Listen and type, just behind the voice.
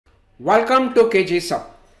Welcome to KGs HUB.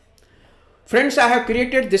 Friends, I have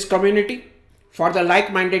created this community for the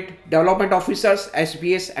like-minded development officers,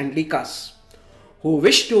 SBS and LICs who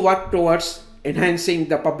wish to work towards enhancing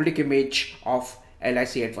the public image of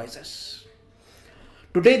LIC advisors.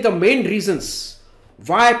 Today, the main reasons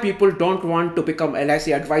why people don't want to become LIC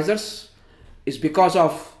advisors is because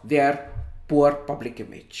of their poor public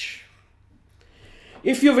image.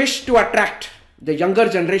 If you wish to attract the younger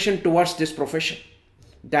generation towards this profession,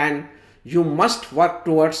 then you must work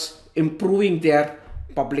towards improving their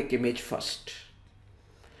public image first.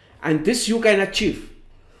 And this you can achieve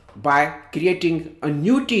by creating a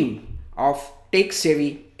new team of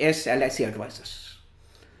tech-savvy LIC advisors.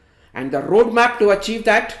 And the roadmap to achieve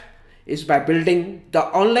that is by building the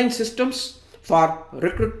online systems for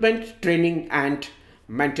recruitment, training and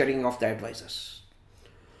mentoring of the advisors.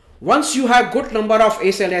 Once you have good number of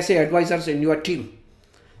LIC advisors in your team,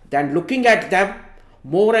 then looking at them,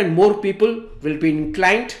 more and more people will be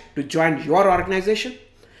inclined to join your organization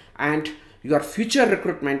and your future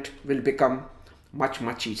recruitment will become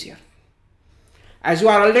much easier. As you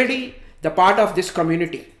are already the part of this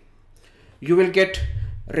community, you will get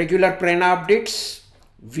regular prana updates,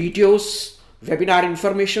 videos, webinar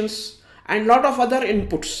informations and lot of other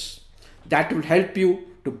inputs that will help you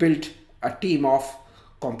to build a team of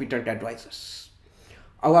competent advisors.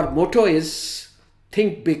 Our motto is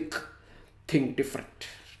think big, think different.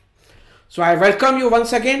 So I welcome you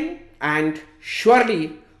once again and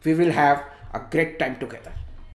surely we will have a great time together.